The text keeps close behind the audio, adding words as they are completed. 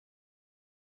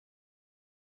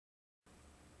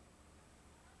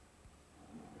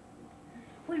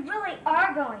We really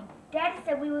are going. Daddy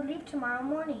said we would leave tomorrow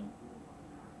morning.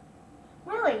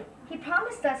 Really, he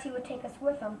promised us he would take us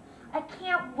with him. I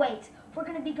can't wait. We're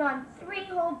going to be gone 3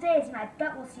 whole days, and I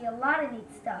bet we'll see a lot of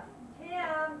neat stuff.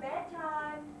 Tim,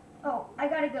 bedtime. Oh, I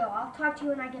gotta go. I'll talk to you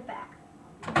when I get back.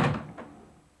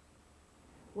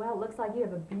 Well, looks like you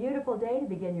have a beautiful day to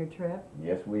begin your trip.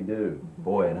 Yes, we do.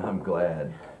 Boy, and I'm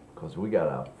glad, because we got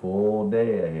a full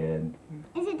day ahead.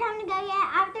 Is it time to go yet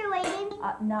after waiting?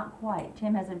 Not quite.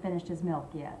 Tim hasn't finished his milk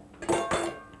yet.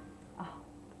 Oh.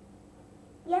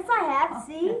 Yes, I have.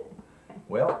 See?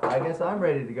 Well, I guess I'm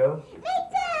ready to go. Me too!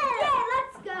 Yeah,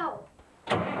 let's go.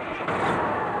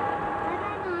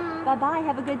 Bye-bye.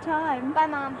 Have a good time. Bye,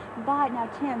 Mom. Bye. Now,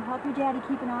 Tim, help your daddy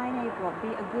keep an eye on April. Be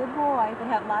a good boy, but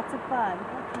have lots of fun.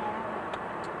 Okay.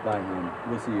 Bye, hon.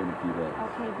 We'll see you in a few days.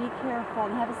 Okay, be careful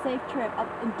and have a safe trip.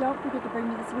 And don't forget to bring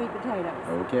me the sweet potatoes.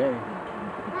 Okay.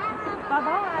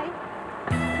 Bye-bye.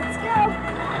 Let's go.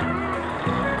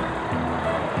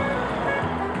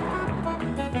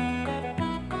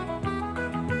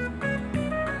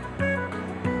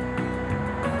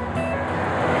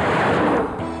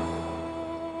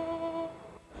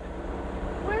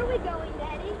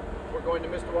 Going to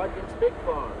Mr. Watkins' pig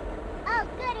farm. Oh,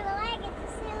 good. Will I get to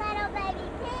see little baby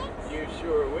pigs? You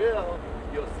sure will.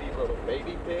 You'll see little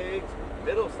baby pigs,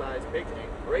 middle-sized pigs, and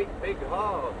great big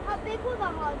hogs. How big will the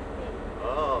hogs be?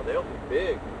 Oh, they'll be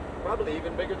big. Probably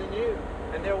even bigger than you.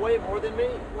 And they'll weigh more than me.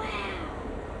 Wow.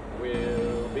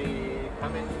 We'll be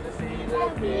coming to see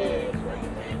the pigs when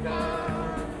we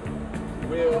come.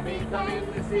 We'll be coming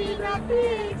to see the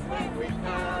pigs when we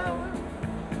come.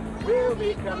 We'll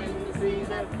be coming to see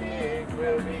the pigs.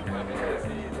 We'll be coming to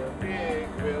see the pigs.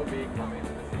 We'll be coming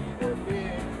to see the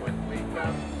pigs when we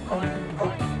come. Oink,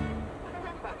 oink.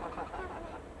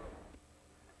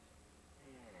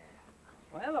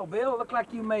 Well, hello, Bill. Look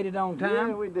like you made it on time.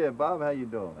 Yeah, we did. Bob, how you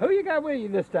doing? Who you got with you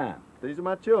this time? These are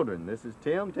my children. This is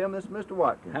Tim. Tim, this is Mr.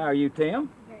 Watkins. How are you,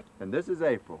 Tim? And this is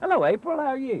April. Hello, April. How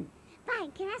are you? Fine.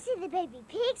 Can I see the baby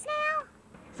pigs now?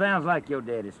 Sounds like your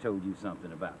daddy's told you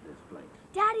something about this place.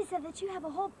 Daddy said that you have a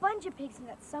whole bunch of pigs and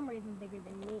that some are even bigger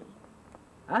than me.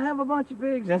 I have a bunch of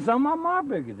pigs, and some of them are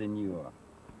bigger than you are.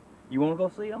 You want to go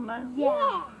see them now?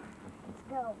 Yeah. Let's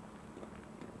go.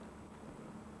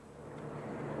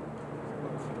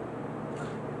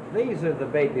 These are the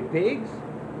baby pigs.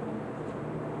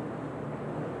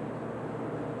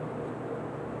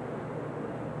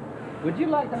 Would you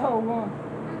like to hold one?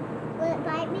 Will it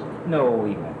bite me? No,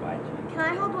 he won't bite you. Can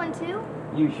I hold one too?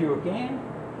 You sure can.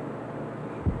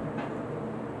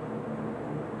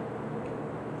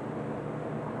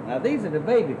 Now, these are the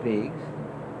baby pigs.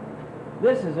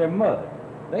 This is their mother.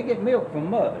 They get milk from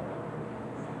mother.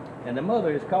 And the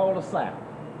mother is called a sow.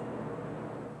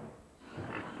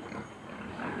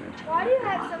 Why do you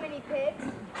have so many pigs?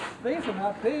 These are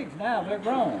not pigs now. They're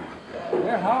grown.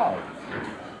 They're hogs.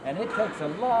 And it takes a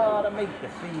lot of meat to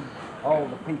feed all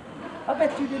the people. I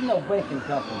bet you didn't know bacon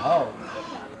comes from hogs.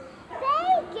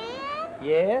 Bacon?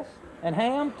 Yes, and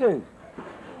ham too.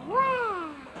 Wow.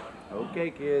 Okay,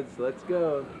 kids, let's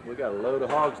go. We got a load of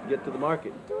hogs to get to the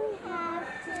market. Do we have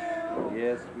to?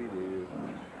 Yes, we do.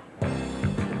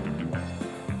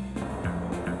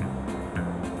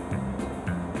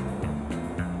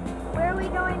 Where are we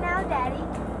going now, Daddy?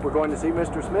 We're going to see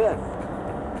Mr. Smith.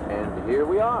 And here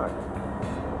we are.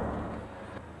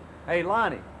 Hey,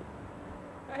 Lonnie.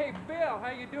 Hey, Bill,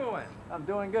 how you doing? I'm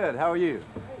doing good. How are you?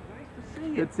 Hey, nice to see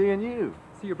you. Good seeing you.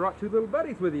 See, you brought 2 little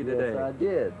buddies with you today. Yes, I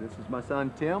did. This is my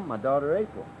son, Tim, my daughter,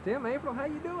 April. Tim, April, how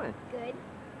you doing? Good.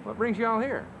 What brings you all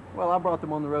here? Well, I brought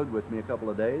them on the road with me a couple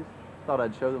of days. Thought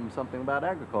I'd show them something about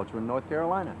agriculture in North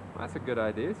Carolina. Well, that's a good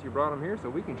idea. So you brought them here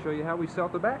so we can show you how we sell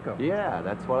tobacco. Yeah,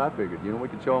 that's what I figured. You know, we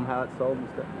could show them how it's sold and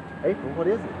stuff. April, what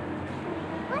is it?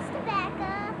 What's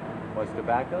tobacco? What's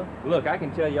tobacco? Look, I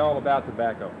can tell you all about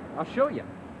tobacco. I'll show you.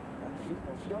 She's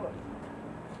going to show us.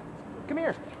 Come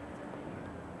here.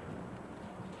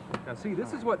 Now, see,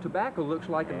 this is what tobacco looks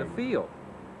like in the field.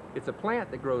 It's a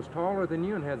plant that grows taller than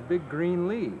you and has big green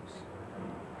leaves.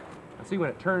 Now, see, when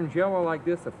it turns yellow like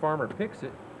this, the farmer picks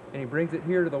it, and he brings it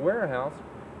here to the warehouse,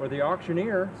 where the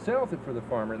auctioneer sells it for the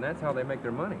farmer, and that's how they make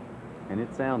their money. And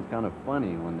it sounds kind of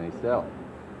funny when they sell it.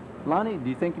 Lonnie, do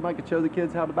you think you might could show the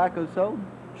kids how tobacco's sold?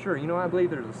 Sure, you know, I believe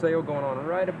there's a sale going on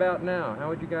right about now. How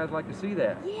would you guys like to see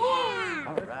that? Yeah!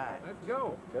 All right. Let's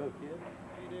go. Go, kids.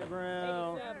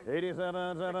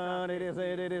 87, 86,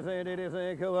 87,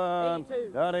 86, come on.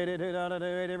 82,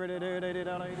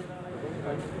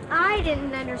 I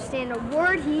didn't understand a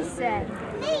word he said.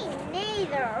 Me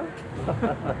neither.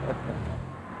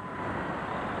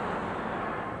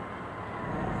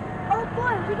 Oh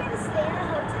boy, we gotta stay in a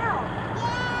hotel.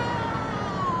 Yay!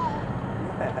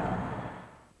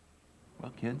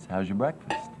 kids. How's your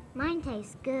breakfast? Mine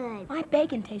tastes good. My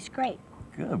bacon tastes great.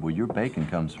 Good. Well, your bacon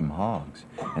comes from hogs,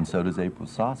 and so does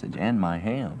April's sausage and my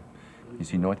ham. You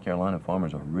see, North Carolina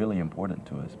farmers are really important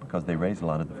to us because they raise a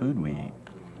lot of the food we eat.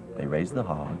 They raise the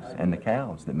hogs and the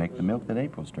cows that make the milk that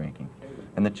April's drinking,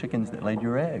 and the chickens that laid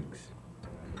your eggs.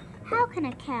 How can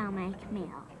a cow make milk?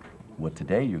 Well,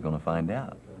 today you're going to find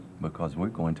out, because we're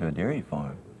going to a dairy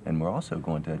farm, and we're also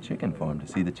going to a chicken farm to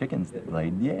see the chickens that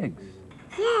laid the eggs.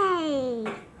 Yay!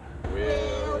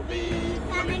 We'll be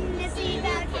coming to see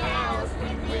the cows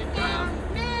when we come.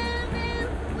 Moo, moo.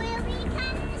 We'll be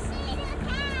coming to see the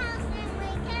cows when we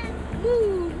come.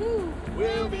 Moo, moo.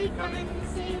 We'll be coming to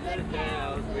see the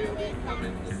cows. We'll be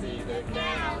coming to see the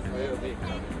cows. We'll be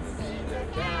coming to see the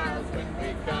cows when we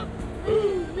come.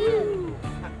 Moo, moo.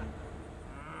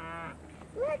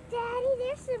 Look, Daddy,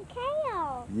 there's some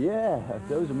cows. Yeah,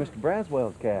 those are Mr.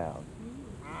 Braswell's cows.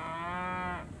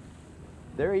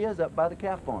 There he is up by the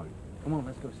calf barn. Come on,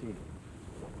 let's go see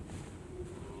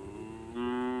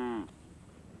him.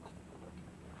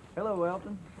 Hello,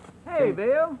 Elton. Hey,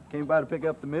 Bill. Came by to pick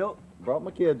up the milk. Brought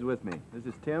my kids with me. This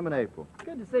is Tim and April.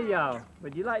 Good to see y'all.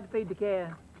 Would you like to feed the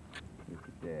calf? Look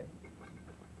at that.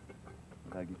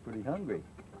 Looks like he's pretty hungry.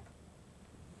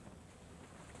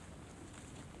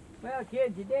 Well,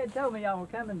 kids, your dad told me y'all were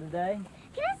coming today.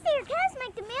 Can I see your cows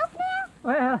make the milk now?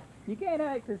 Well, you can't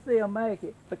actually see them make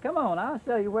it. But come on, I'll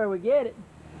show you where we get it.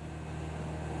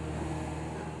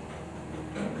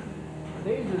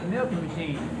 These are the milking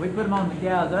machines. We put them on the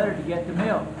cow's udder to get the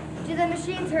milk. Do the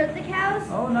machines hurt the cows?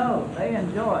 Oh, no, they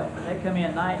enjoy it. They come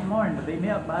in night and morning to be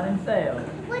milked by themselves.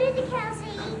 What do the cows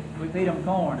eat? We feed them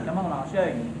corn. Come on, I'll show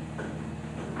you.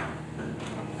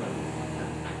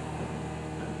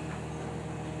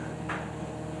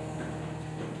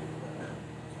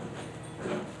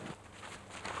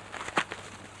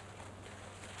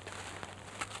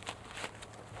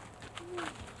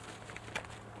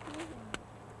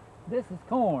 This is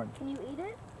corn. Can you eat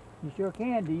it? You sure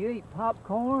can. Do you eat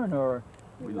popcorn or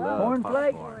We corn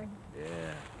flakes? Yeah.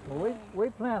 Well, we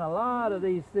plant a lot of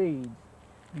these seeds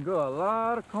and grow a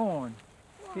lot of corn.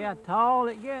 See how tall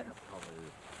it gets?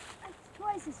 It's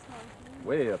twice as tall.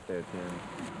 Way up there,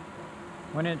 Tim.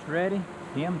 When it's ready,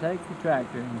 Tim takes the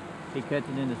tractor and he cuts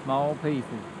it into small pieces.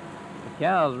 The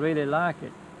cows really like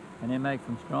it, and it makes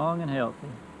them strong and healthy.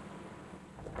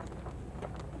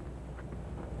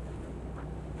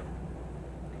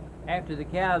 After the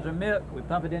cows are milked, we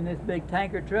pump it in this big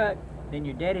tanker truck. Then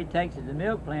your daddy takes it to the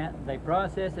milk plant. They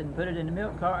process it and put it in the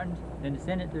milk cartons. Then they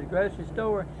send it to the grocery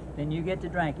store. Then you get to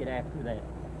drink it after that.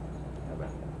 How about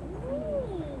that?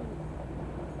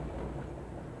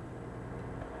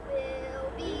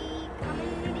 We'll be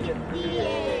coming to get the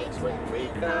eggs when we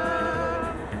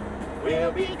come.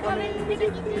 We'll be coming to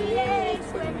get the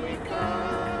eggs when we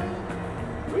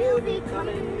come. We'll be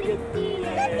coming to get the Look,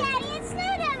 eggs. Daddy, it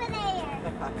snowed over there.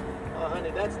 Oh,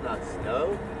 honey, that's not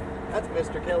snow. That's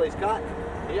Mr. Kelly's cotton.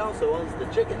 He also owns the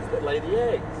chickens that lay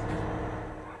the eggs.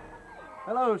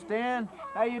 Hello, Stan.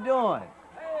 How you doing?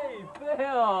 Hey, Phil,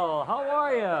 how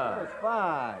are you? That's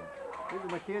fine. These are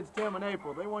my kids, Tim and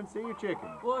April. They want to see your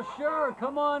chickens. Well, sure.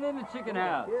 Come on in the chicken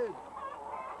house. Kids.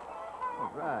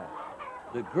 All right.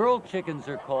 The girl chickens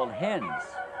are called hens.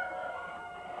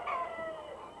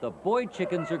 The boy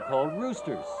chickens are called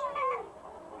roosters.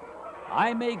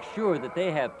 I make sure that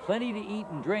they have plenty to eat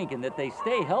and drink and that they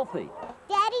stay healthy.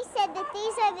 Daddy said that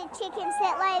these are the chickens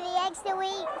that lay the eggs that we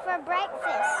eat for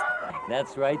breakfast.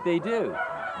 That's right, they do.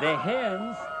 The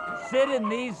hens sit in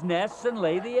these nests and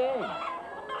lay the eggs.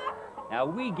 Now,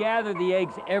 we gather the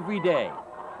eggs every day,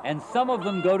 and some of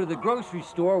them go to the grocery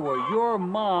store where your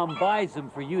mom buys them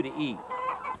for you to eat.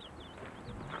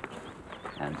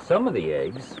 And some of the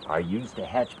eggs are used to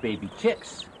hatch baby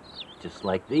chicks, just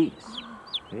like these.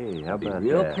 Hey, how Be about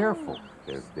real that? careful.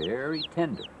 They're very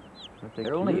tender.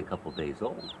 They're only a couple days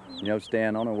old. You know,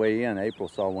 Stan, on our way in, April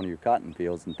saw one of your cotton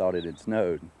fields and thought it had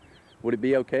snowed. Would it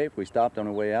be okay if we stopped on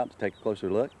our way out to take a closer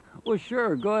look? Well,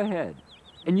 sure, go ahead.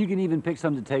 And you can even pick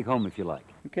some to take home if you like.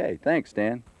 Okay, thanks,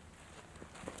 Stan.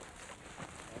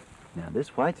 Now,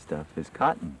 this white stuff is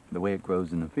cotton, the way it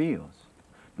grows in the fields.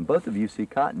 And both of you see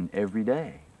cotton every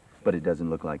day, but it doesn't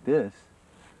look like this.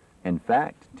 In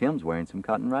fact, Tim's wearing some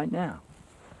cotton right now.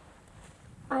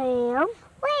 I am?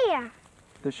 Where?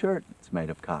 The shirt is made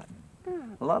of cotton.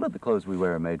 A lot of the clothes we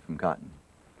wear are made from cotton.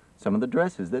 Some of the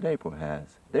dresses that April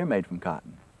has, they're made from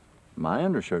cotton. My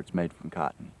undershirt's made from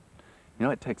cotton. You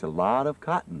know, it takes a lot of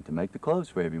cotton to make the clothes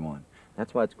for everyone.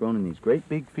 That's why it's grown in these great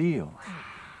big fields.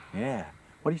 Yeah.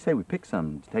 What do you say we pick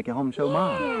some to take it home and show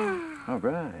Mom? All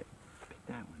right. Pick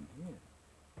that one.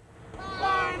 Yeah.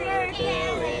 Farmer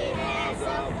Kelly has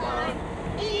a farm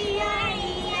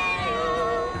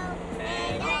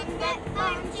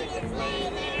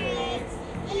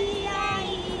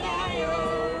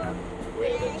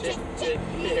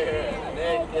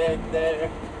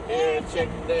there. Here a chick,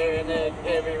 there an egg,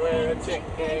 everywhere a chick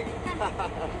egg.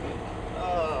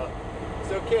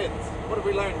 So kids, what have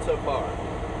we learned so far?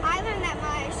 I learned that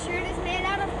my shirt is made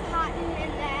out of cotton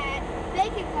and that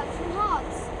bacon comes from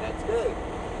hogs. That's good.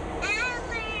 I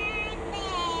learned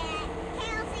that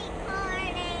cows eat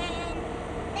corn and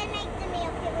they make the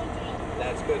milk that we drink.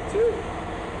 That's good too.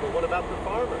 But what about the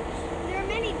farmers? There are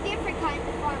many different kinds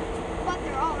of farmers, but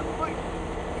they're all important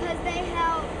because they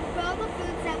help grow the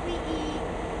foods that we eat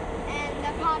and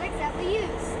the products that we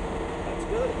use. That's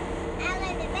good. I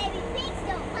learned that baby pigs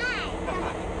don't lie.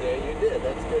 Yeah, you did.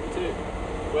 That's good too.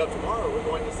 Well, tomorrow we're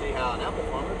going to see how an apple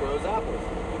farmer grows apples.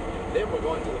 And then we're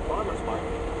going to the farmer's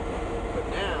market. But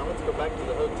now, let's go back to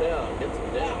the hotel and get some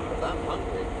dinner, because I'm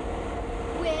hungry.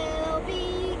 We'll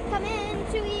be coming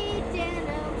to eat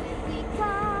dinner when we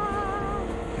come.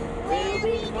 We'll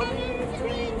be coming to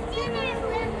eat dinner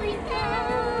when we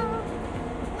come.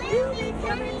 We'll be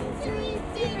coming to eat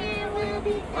dinner. We'll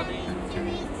be coming to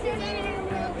eat dinner.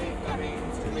 We'll be coming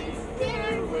to eat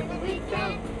dinner when we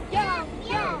come. Yum,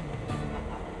 yum.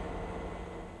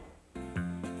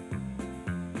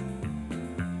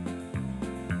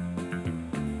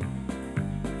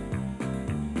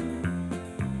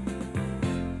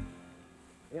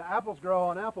 Yeah, apples grow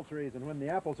on apple trees, and when the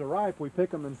apples are ripe, we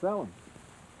pick them and sell them.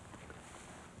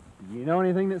 You know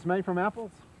anything that's made from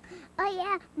apples? Oh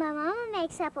yeah, my mama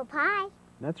makes apple pie.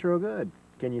 That's real good.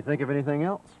 Can you think of anything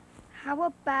else? How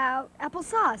about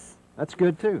applesauce? That's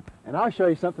good too. And I'll show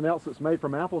you something else that's made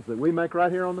from apples that we make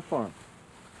right here on the farm.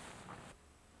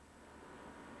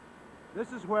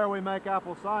 This is where we make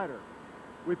apple cider.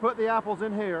 We put the apples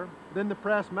in here, then the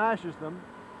press mashes them,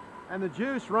 and the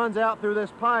juice runs out through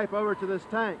this pipe over to this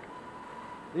tank.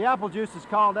 The apple juice is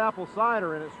called apple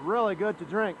cider, and it's really good to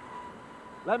drink.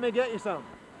 Let me get you some.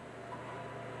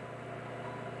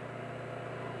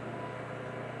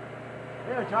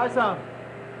 Here, try some.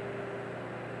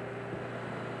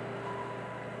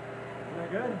 Isn't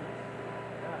that good?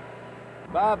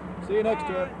 Yeah. Bob, see you next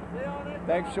trip.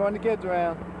 Thanks for showing the kids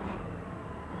around.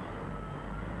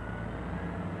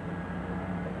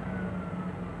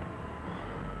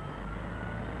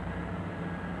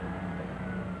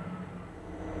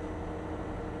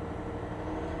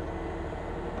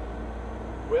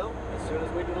 Well, as soon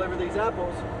as we deliver these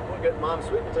apples, we'll get Mom's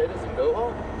sweet potatoes and go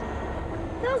home.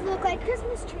 Those look like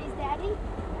Christmas trees, Daddy.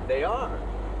 They are.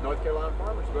 North Carolina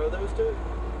farmers grow those too.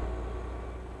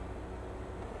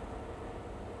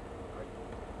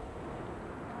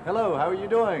 Hello, how are you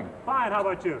doing? Fine, how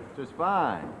about you? Just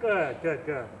fine. Good, good,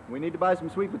 good. We need to buy some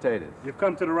sweet potatoes. You've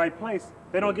come to the right place.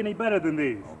 They don't get any better than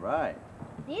these. All right.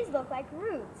 These look like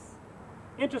roots.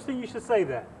 Interesting you should say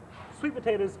that. Sweet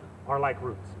potatoes are like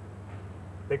roots.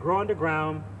 They grow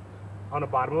underground on the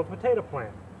bottom of a potato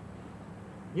plant.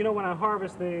 You know, when I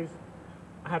harvest these,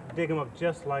 I have to dig them up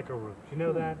just like a root. You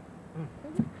know that?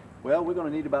 Well, we're going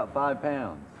to need about 5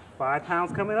 pounds. 5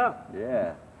 pounds coming up.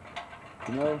 Yeah.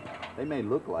 You know, they may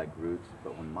look like roots,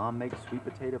 but when Mom makes sweet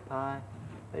potato pie,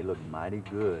 they look mighty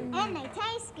good. And they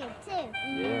taste good, too.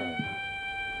 Yeah.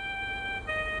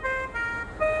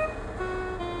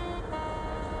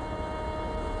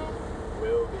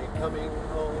 We'll be coming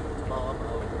home to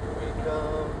Mama when we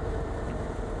come.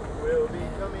 We'll be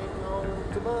coming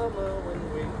home to Mama when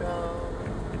we come.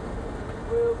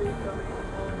 We'll be coming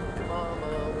home to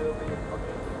Mama. We'll be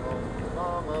coming home to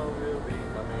Mama. We'll be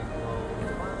coming home.